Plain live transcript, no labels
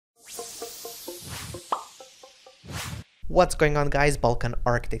What's going on, guys? Balkan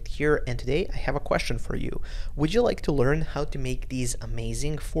Architect here, and today I have a question for you. Would you like to learn how to make these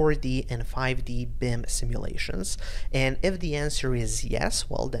amazing 4D and 5D BIM simulations? And if the answer is yes,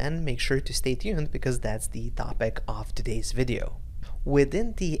 well then make sure to stay tuned because that's the topic of today's video.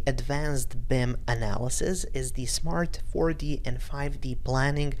 Within the advanced BIM analysis is the smart 4D and 5D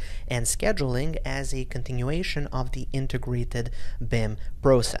planning and scheduling as a continuation of the integrated BIM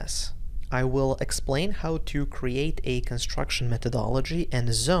process. I will explain how to create a construction methodology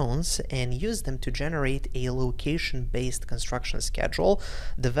and zones and use them to generate a location-based construction schedule,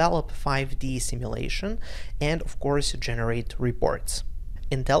 develop 5D simulation, and of course generate reports.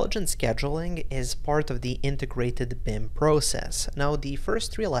 Intelligent scheduling is part of the integrated BIM process. Now, the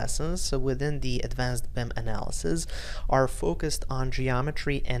first three lessons within the advanced BIM analysis are focused on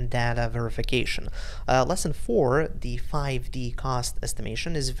geometry and data verification. Lesson 4, the 5D cost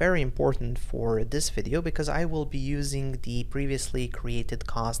estimation, is very important for this video because I will be using the previously created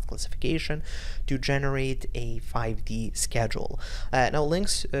cost classification to generate a 5D schedule. Now,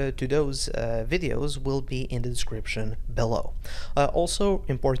 links to those videos will be in the description below. Also,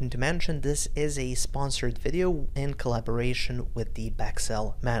 important to mention, this is a sponsored video in collaboration with the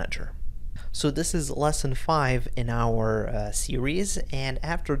Bexcel Manager. So this is lesson 5 in our series, and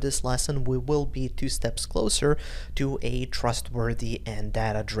after this lesson we will be 2 steps closer to a trustworthy and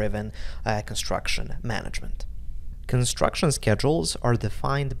data-driven construction management. Construction schedules are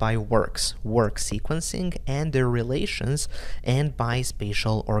defined by works, work sequencing and their relations, and by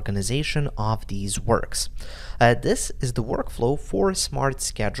spatial organization of these works. This is the workflow for smart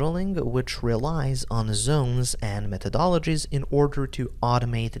scheduling, which relies on zones and methodologies in order to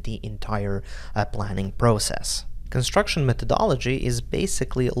automate the entire planning process. Construction methodology is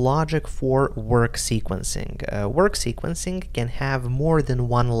basically logic for work sequencing. Work sequencing can have more than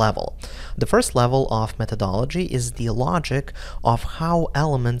one level. The first level of methodology is the logic of how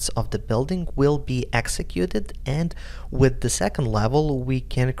elements of the building will be executed, and with the second level we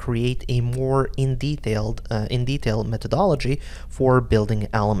can create a more in detail methodology for building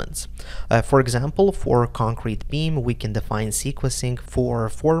elements. For example, for concrete beam we can define sequencing for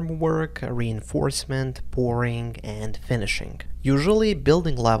formwork, reinforcement, pouring, and finishing. Usually,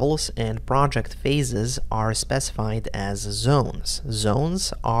 building levels and project phases are specified as zones.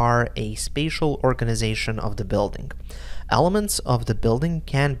 Zones are a spatial organization of the building. Elements of the building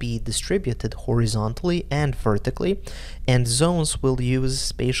can be distributed horizontally and vertically, and zones will use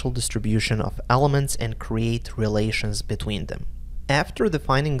spatial distribution of elements and create relations between them. After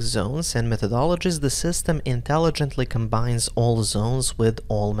defining zones and methodologies, the system intelligently combines all zones with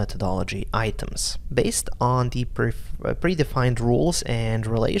all methodology items. Based on the predefined rules and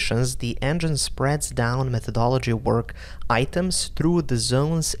relations, the engine spreads down methodology work items through the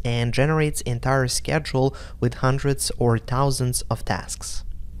zones and generates entire schedule with hundreds or thousands of tasks.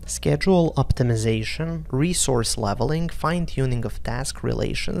 Schedule optimization, resource leveling, fine-tuning of task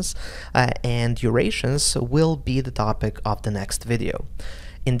relations, and durations will be the topic of the next video.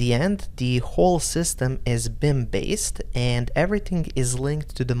 In the end, the whole system is BIM-based and everything is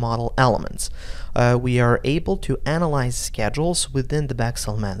linked to the model elements. We are able to analyze schedules within the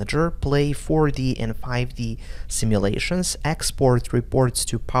Bexcel Manager, play 4D and 5D simulations, export reports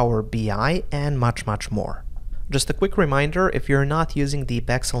to Power BI, and much more. Just a quick reminder, if you're not using the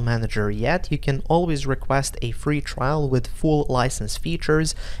Bexcel Manager yet, you can always request a free trial with full license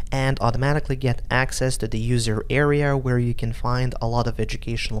features and automatically get access to the user area where you can find a lot of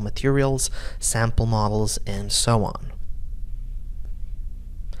educational materials, sample models, and so on.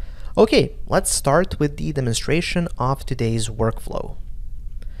 Okay, let's start with the demonstration of today's workflow.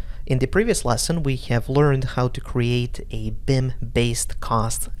 In the previous lesson, we have learned how to create a BIM-based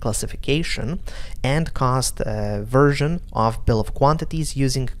cost classification and cost version of bill of quantities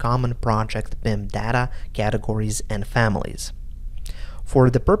using common project BIM data, categories, and families. For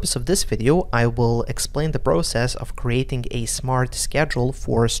the purpose of this video, I will explain the process of creating a smart schedule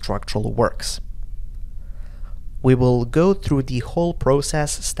for structural works. We will go through the whole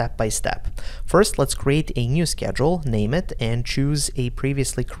process step by step. First, let's create a new schedule, name it, and choose a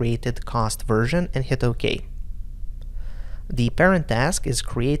previously created cost version and hit OK. The parent task is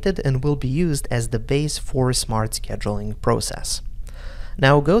created and will be used as the base for smart scheduling process.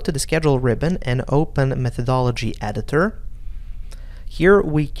 Now go to the schedule ribbon and open Methodology Editor. Here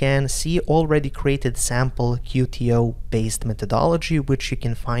we can see already created sample QTO-based methodology, which you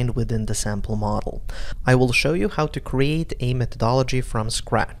can find within the sample model. I will show you how to create a methodology from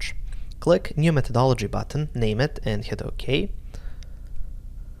scratch. Click New Methodology button, name it, and hit OK.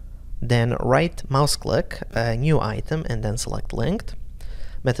 Then right mouse click, New Item, and then select Linked.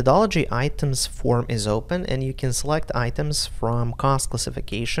 Methodology items form is open, and you can select items from cost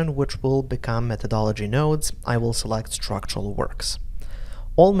classification, which will become methodology nodes. I will select structural works.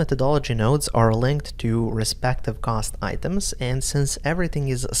 All methodology nodes are linked to respective cost items, and since everything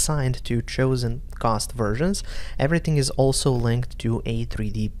is assigned to chosen cost versions, everything is also linked to a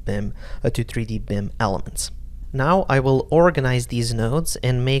 3D BIM elements. Now I will organize these nodes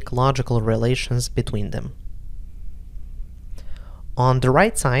and make logical relations between them. On the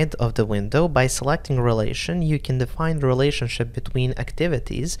right side of the window, by selecting relation, you can define the relationship between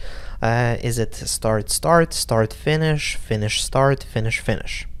activities. Is it start, finish, start,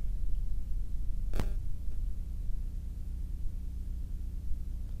 finish?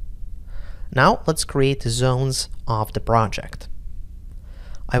 Now let's create zones of the project.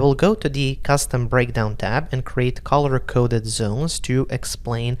 I will go to the Custom Breakdown tab and create color-coded zones to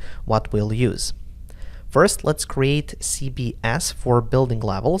explain what we'll use. First, let's create CBS for building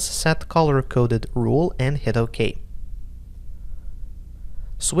levels, set color-coded rule, and hit OK.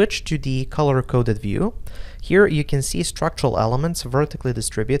 Switch to the color-coded view. Here you can see structural elements vertically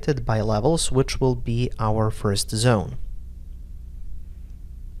distributed by levels, which will be our first zone.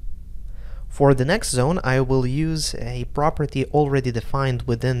 For the next zone, I will use a property already defined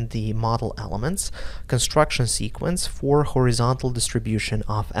within the model elements, construction sequence, for horizontal distribution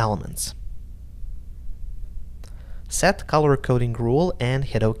of elements. Set color coding rule and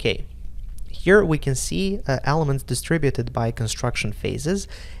hit OK. Here we can see elements distributed by construction phases,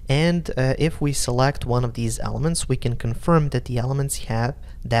 and if we select one of these elements, we can confirm that the elements have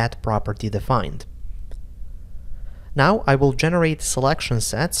that property defined. Now I will generate selection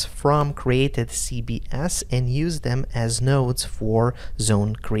sets from created CBS and use them as nodes for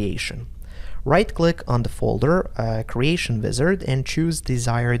zone creation. Right-click on the folder Creation Wizard and choose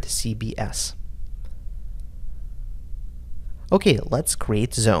desired CBS. Okay, let's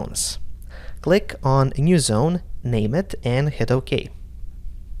create zones. Click on New Zone, name it, and hit OK.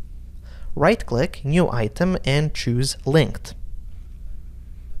 Right-click, New Item, and choose Linked.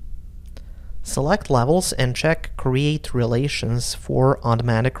 Select levels and check Create Relations for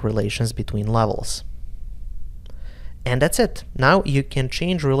automatic relations between levels. And that's it. Now you can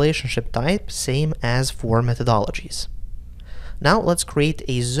change relationship type, same as for methodologies. Now let's create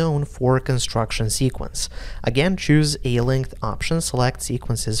a zone for construction sequence. Again, choose a linked option, select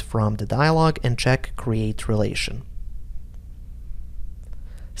sequences from the dialog, and check Create Relation.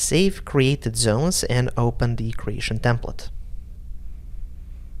 Save created zones and open the creation template.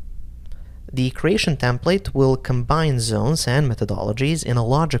 The creation template will combine zones and methodologies in a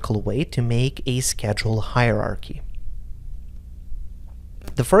logical way to make a schedule hierarchy.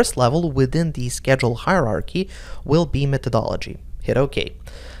 The first level within the schedule hierarchy will be methodology. Hit OK.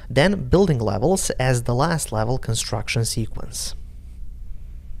 Then building levels as the last level construction sequence.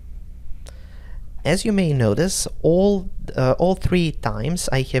 As you may notice, all 3 times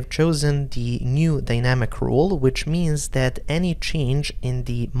I have chosen the new dynamic rule, which means that any change in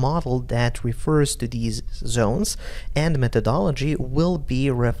the model that refers to these zones and methodology will be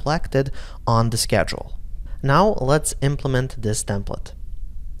reflected on the schedule. Now let's implement this template.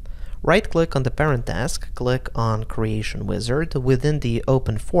 Right-click on the parent task, click on Creation Wizard. Within the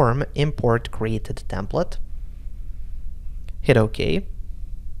open form, import created template. Hit OK.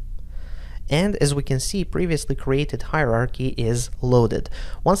 And as we can see, previously created hierarchy is loaded.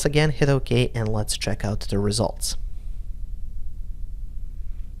 Once again, hit OK, and let's check out the results.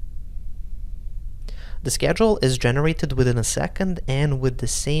 The schedule is generated within a second and with the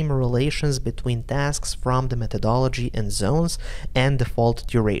same relations between tasks from the methodology and zones and default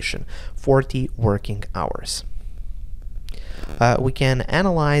duration, 40 working hours. We can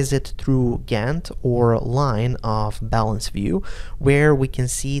analyze it through Gantt or line of balance view, where we can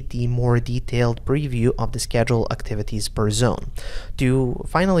see the more detailed preview of the schedule activities per zone. To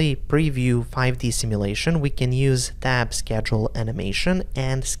finally preview 5D simulation, we can use tab Schedule Animation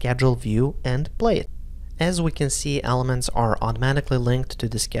and Schedule View and play it. As we can see, elements are automatically linked to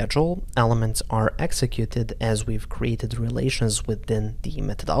the schedule. Elements are executed as we've created relations within the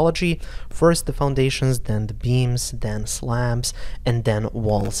methodology. First the foundations, then the beams, then slabs, and then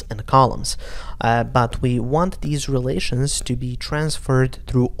walls and columns. But we want these relations to be transferred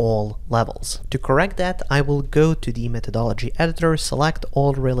through all levels. To correct that, I will go to the methodology editor, select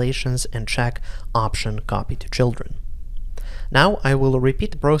all relations, and check option Copy to Children. Now I will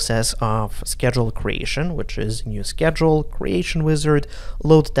repeat the process of schedule creation, which is new schedule, creation wizard,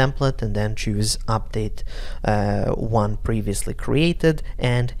 load template, and then choose update one previously created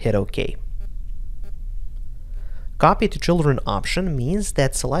and hit OK. Copy to children option means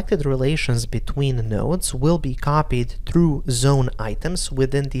that selected relations between nodes will be copied through zone items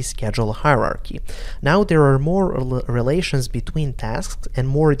within the schedule hierarchy. Now there are more relations between tasks and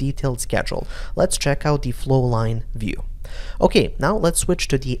more detailed schedule. Let's check out the flow line view. Okay, now let's switch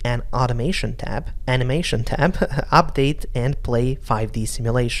to the animation tab, update and play 5D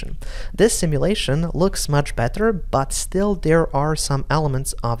simulation. This simulation looks much better, but still there are some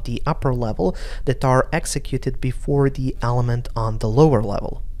elements of the upper level that are executed before the element on the lower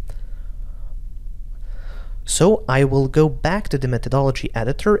level. So I will go back to the methodology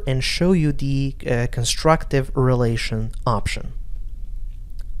editor and show you the constructive relation option.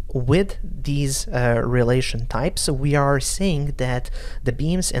 With these relation types, we are saying that the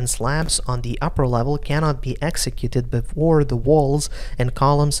beams and slabs on the upper level cannot be executed before the walls and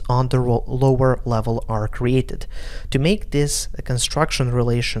columns on the lower level are created. To make this construction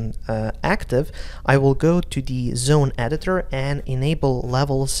relation active, I will go to the zone editor and enable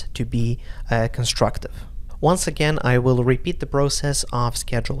levels to be constructive. Once again, I will repeat the process of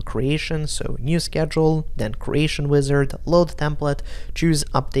schedule creation, so new schedule, then creation wizard, load template, choose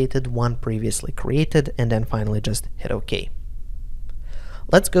updated one previously created, and then finally just hit OK.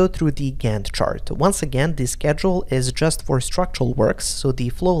 Let's go through the Gantt chart. Once again, the schedule is just for structural works, so the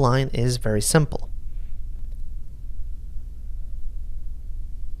flow line is very simple.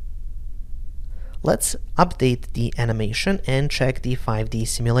 Let's update the animation and check the 5D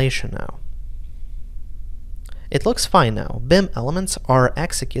simulation now. It looks fine now. BIM elements are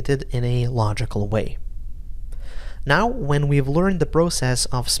executed in a logical way. Now, when we've learned the process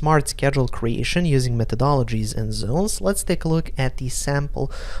of smart schedule creation using methodologies and zones, let's take a look at the sample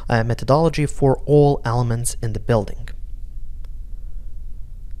methodology for all elements in the building.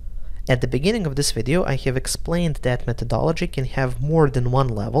 At the beginning of this video, I have explained that methodology can have more than one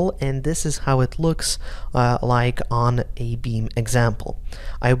level, and this is how it looks like on a BIM example.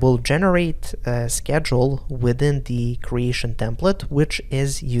 I will generate a schedule within the creation template, which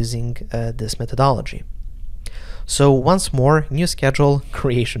is using this methodology. So once more, new schedule,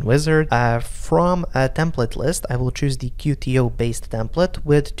 creation wizard. From a template list, I will choose the QTO based template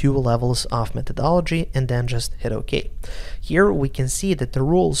with 2 levels of methodology and then just hit OK. Here we can see that the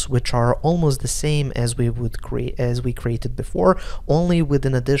rules, which are almost the same as we created before, only with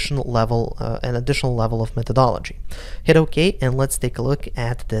an additional level of methodology. Hit OK and let's take a look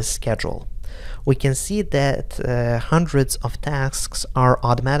at this schedule. We can see that hundreds of tasks are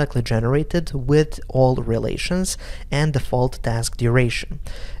automatically generated with all relations and default task duration.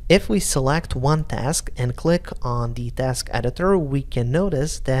 If we select one task and click on the task editor, we can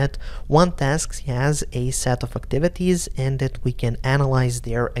notice that one task has a set of activities and that we can analyze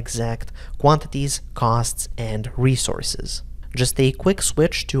their exact quantities, costs, and resources. Just a quick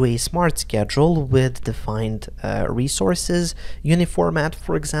switch to a smart schedule with defined resources. Uniformat,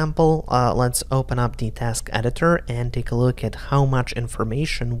 for example, let's open up the task editor and take a look at how much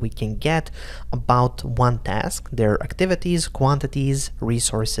information we can get about one task, their activities, quantities,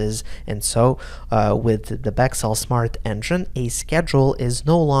 resources, and so with the Bexcel Smart Engine, a schedule is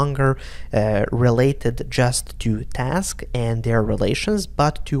no longer related just to task and their relations,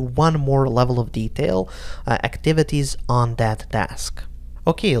 but to one more level of detail, activities on that task.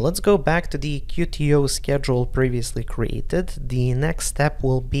 Okay, let's go back to the QTO schedule previously created. The next step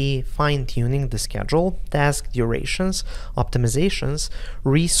will be fine-tuning the schedule, task durations, optimizations,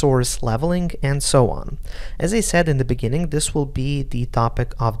 resource leveling, and so on. As I said in the beginning, this will be the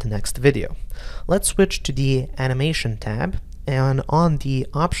topic of the next video. Let's switch to the animation tab, and on the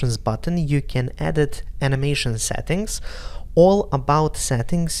options button you can edit animation settings. All about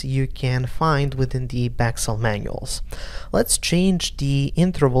settings you can find within the Bexcel manuals. Let's change the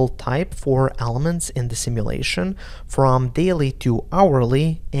interval type for elements in the simulation from daily to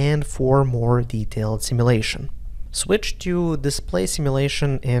hourly and for more detailed simulation. Switch to display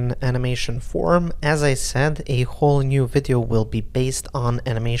simulation in animation form. As I said, a whole new video will be based on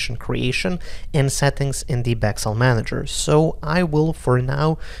animation creation and settings in the Bexcel Manager, so I will for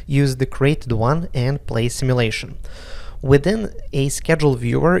now use the created one and play simulation. Within a schedule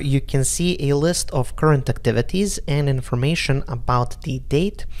viewer, you can see a list of current activities and information about the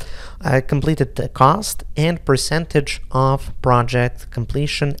date, completed cost, and percentage of project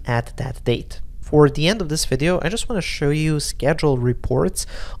completion at that date. For the end of this video, I just want to show you schedule reports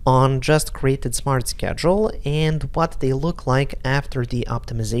on just created smart schedule and what they look like after the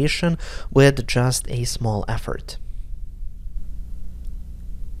optimization with just a small effort.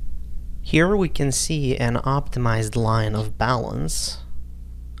 Here we can see an optimized line of balance,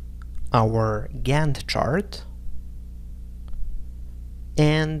 our Gantt chart,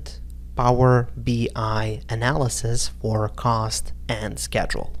 and Power BI analysis for cost and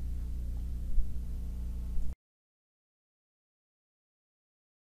schedule.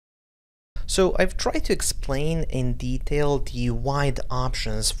 So I've tried to explain in detail the wide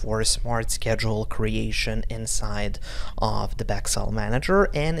options for smart schedule creation inside of the Excel Manager,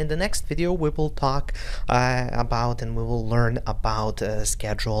 and in the next video we will talk about and we will learn about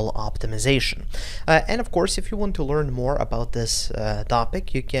schedule optimization. And of course, if you want to learn more about this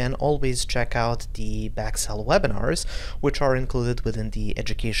topic, you can always check out the Excel webinars, which are included within the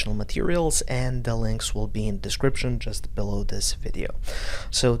educational materials, and the links will be in the description just below this video.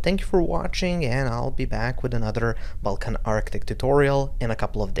 So thank you for watching, and I'll be back with another Balkan Architect tutorial in a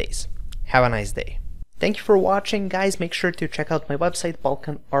couple of days. Have a nice day. Thank you for watching, guys. Make sure to check out my website,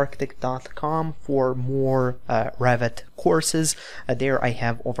 balkanarchitect.com, for more Revit courses. There I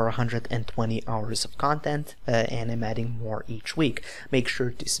have over 120 hours of content, and I'm adding more each week. Make sure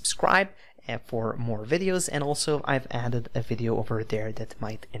to subscribe for more videos, and also I've added a video over there that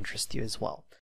might interest you as well.